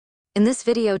In this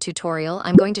video tutorial,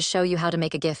 I'm going to show you how to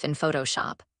make a GIF in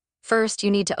Photoshop. First,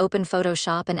 you need to open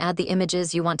Photoshop and add the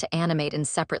images you want to animate in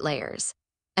separate layers.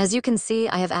 As you can see,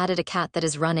 I have added a cat that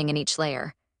is running in each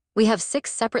layer. We have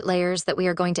 6 separate layers that we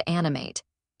are going to animate.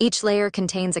 Each layer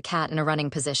contains a cat in a running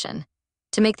position.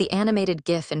 To make the animated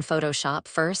GIF in Photoshop,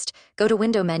 first, go to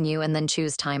Window menu and then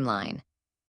choose Timeline.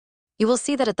 You will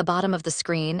see that at the bottom of the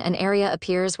screen, an area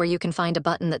appears where you can find a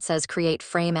button that says Create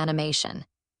Frame Animation.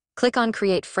 Click on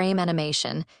Create Frame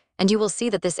Animation, and you will see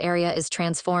that this area is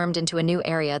transformed into a new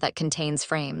area that contains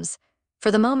frames. For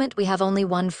the moment, we have only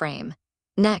one frame.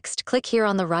 Next, click here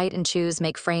on the right and choose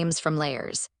Make Frames from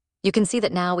Layers. You can see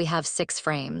that now we have 6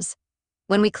 frames.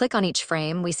 When we click on each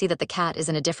frame, we see that the cat is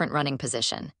in a different running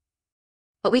position.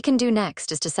 What we can do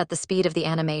next is to set the speed of the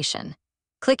animation.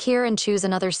 Click here and choose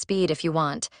another speed if you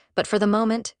want, but for the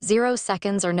moment, 0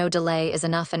 seconds or no delay is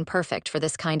enough and perfect for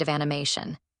this kind of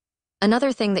animation.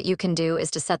 Another thing that you can do is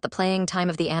to set the playing time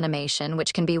of the animation,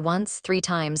 which can be once, 3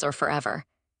 times, or forever.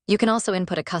 You can also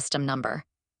input a custom number.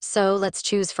 So let's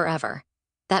choose forever.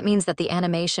 That means that the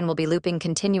animation will be looping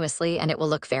continuously and it will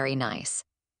look very nice.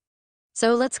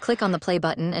 So let's click on the play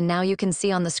button, and now you can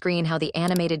see on the screen how the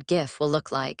animated GIF will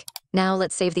look like. Now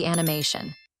let's save the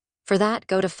animation. For that,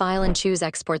 go to File and choose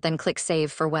Export, then click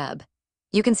Save for Web.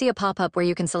 You can see a pop-up where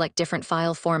you can select different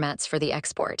file formats for the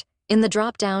export. In the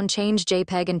drop-down, change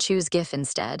JPEG and choose GIF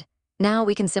instead. Now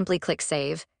we can simply click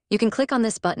Save. You can click on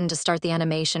this button to start the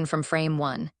animation from frame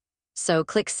 1. So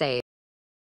click Save.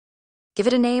 Give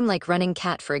it a name like Running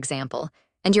Cat, for example,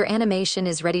 and your animation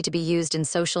is ready to be used in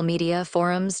social media,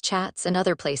 forums, chats, and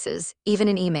other places, even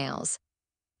in emails.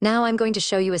 Now I'm going to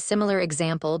show you a similar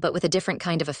example but with a different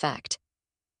kind of effect.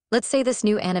 Let's say this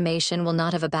new animation will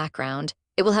not have a background.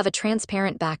 It will have a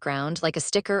transparent background, like a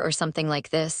sticker or something like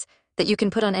this, that you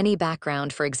can put on any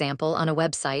background, for example, on a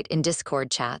website, in Discord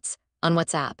chats, on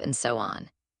WhatsApp, and so on.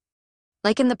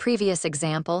 Like in the previous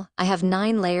example, I have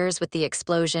 9 layers with the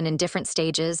explosion in different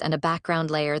stages and a background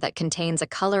layer that contains a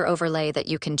color overlay that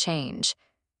you can change.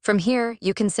 From here,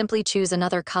 you can simply choose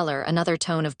another color, another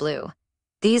tone of blue.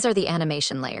 These are the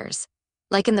animation layers.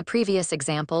 Like in the previous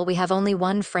example, we have only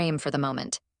one frame for the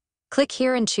moment. Click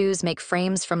here and choose Make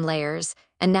Frames from Layers,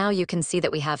 and now you can see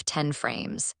that we have 10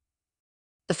 frames.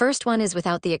 The first one is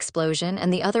without the explosion,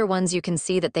 and the other ones you can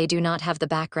see that they do not have the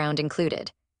background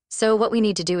included. So what we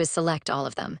need to do is select all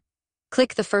of them.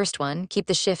 Click the first one, keep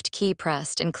the Shift key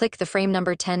pressed, and click the frame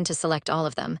number 10 to select all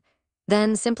of them.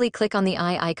 Then simply click on the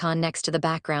eye icon next to the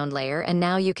background layer, and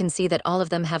now you can see that all of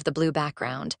them have the blue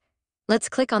background. Let's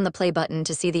click on the play button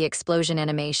to see the explosion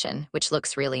animation, which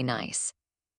looks really nice.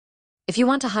 If you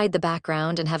want to hide the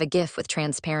background and have a GIF with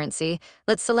transparency,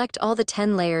 let's select all the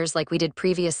 10 layers like we did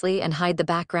previously and hide the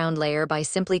background layer by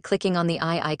simply clicking on the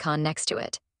eye icon next to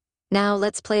it. Now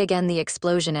let's play again the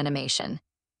explosion animation.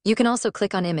 You can also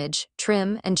click on Image,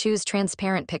 Trim, and choose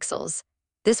Transparent Pixels.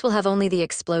 This will have only the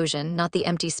explosion, not the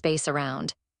empty space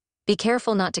around. Be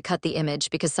careful not to cut the image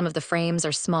because some of the frames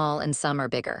are small and some are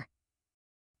bigger.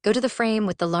 Go to the frame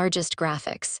with the largest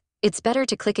graphics. It's better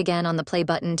to click again on the play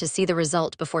button to see the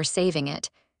result before saving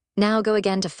it. Now go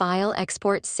again to File,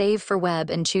 Export, Save for Web,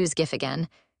 and choose GIF again.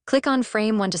 Click on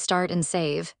frame 1 to start and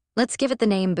save. Let's give it the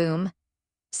name Boom.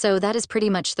 So that is pretty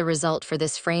much the result for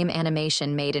this frame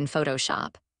animation made in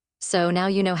Photoshop. So now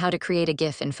you know how to create a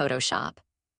GIF in Photoshop.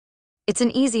 It's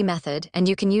an easy method, and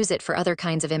you can use it for other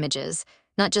kinds of images,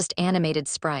 not just animated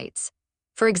sprites.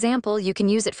 For example, you can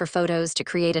use it for photos to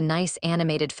create a nice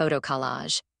animated photo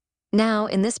collage. Now,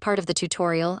 in this part of the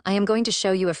tutorial, I am going to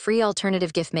show you a free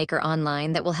alternative GIF maker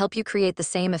online that will help you create the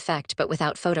same effect but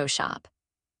without Photoshop.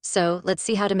 So, let's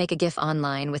see how to make a GIF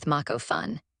online with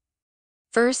MockoFun.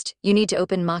 First, you need to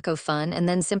open MockoFun and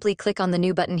then simply click on the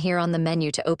New button here on the menu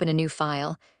to open a new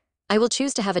file. I will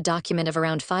choose to have a document of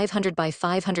around 500 by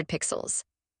 500 pixels.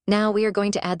 Now we are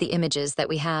going to add the images that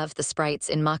we have, the sprites,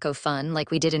 in MockoFun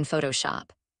like we did in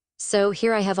Photoshop. So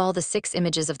here I have all the 6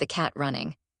 images of the cat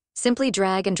running. Simply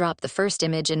drag and drop the first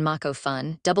image in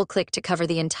MockoFun, double-click to cover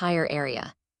the entire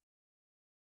area.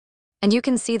 And you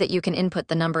can see that you can input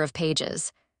the number of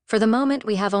pages. For the moment,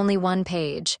 we have only 1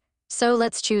 page. So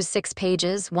let's choose 6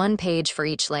 pages, 1 page for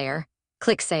each layer.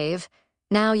 Click Save.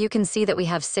 Now you can see that we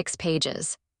have 6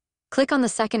 pages. Click on the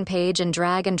second page and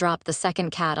drag and drop the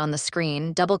second cat on the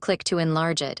screen, double-click to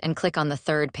enlarge it, and click on the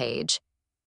third page.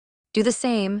 Do the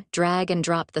same, drag and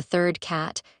drop the third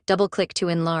cat, double-click to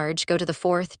enlarge, go to the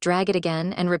fourth, drag it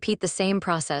again, and repeat the same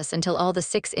process until all the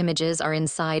 6 images are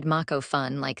inside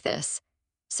MockoFun like this.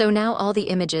 So now all the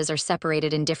images are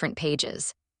separated in different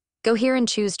pages. Go here and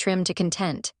choose Trim to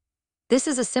Content. This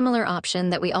is a similar option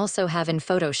that we also have in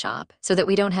Photoshop, so that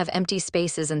we don't have empty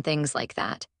spaces and things like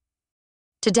that.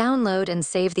 To download and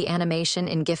save the animation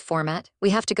in GIF format, we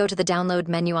have to go to the download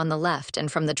menu on the left,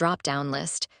 and from the drop-down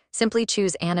list, simply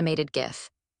choose Animated GIF.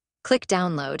 Click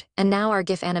download, and now our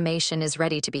GIF animation is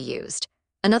ready to be used.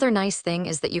 Another nice thing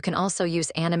is that you can also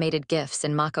use animated GIFs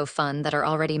in MockoFun that are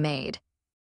already made.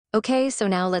 Okay, so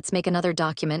now let's make another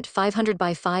document, 500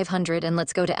 by 500, and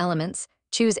let's go to Elements,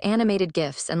 choose Animated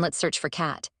GIFs, and let's search for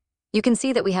cat. You can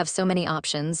see that we have so many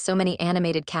options, so many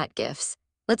animated cat GIFs.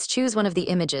 Let's choose one of the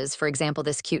images, for example,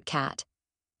 this cute cat.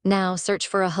 Now, search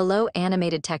for a hello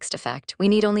animated text effect. We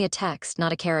need only a text,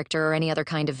 not a character or any other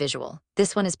kind of visual.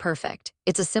 This one is perfect.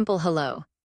 It's a simple hello.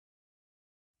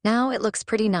 Now it looks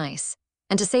pretty nice.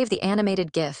 And to save the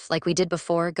animated GIF, like we did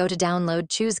before, go to Download,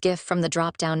 choose GIF from the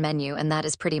drop-down menu, and that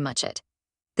is pretty much it.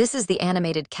 This is the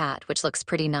animated cat, which looks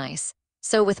pretty nice.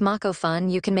 So with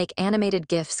MockoFun, you can make animated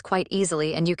GIFs quite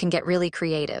easily, and you can get really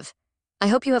creative. I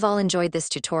hope you have all enjoyed this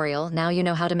tutorial. Now you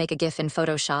know how to make a GIF in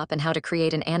Photoshop and how to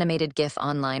create an animated GIF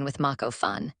online with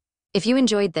MockoFun. If you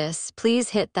enjoyed this, please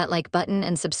hit that like button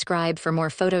and subscribe for more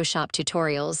Photoshop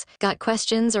tutorials. Got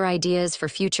questions or ideas for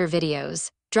future videos?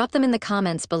 Drop them in the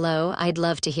comments below. I'd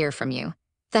love to hear from you.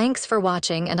 Thanks for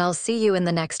watching, and I'll see you in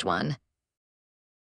the next one.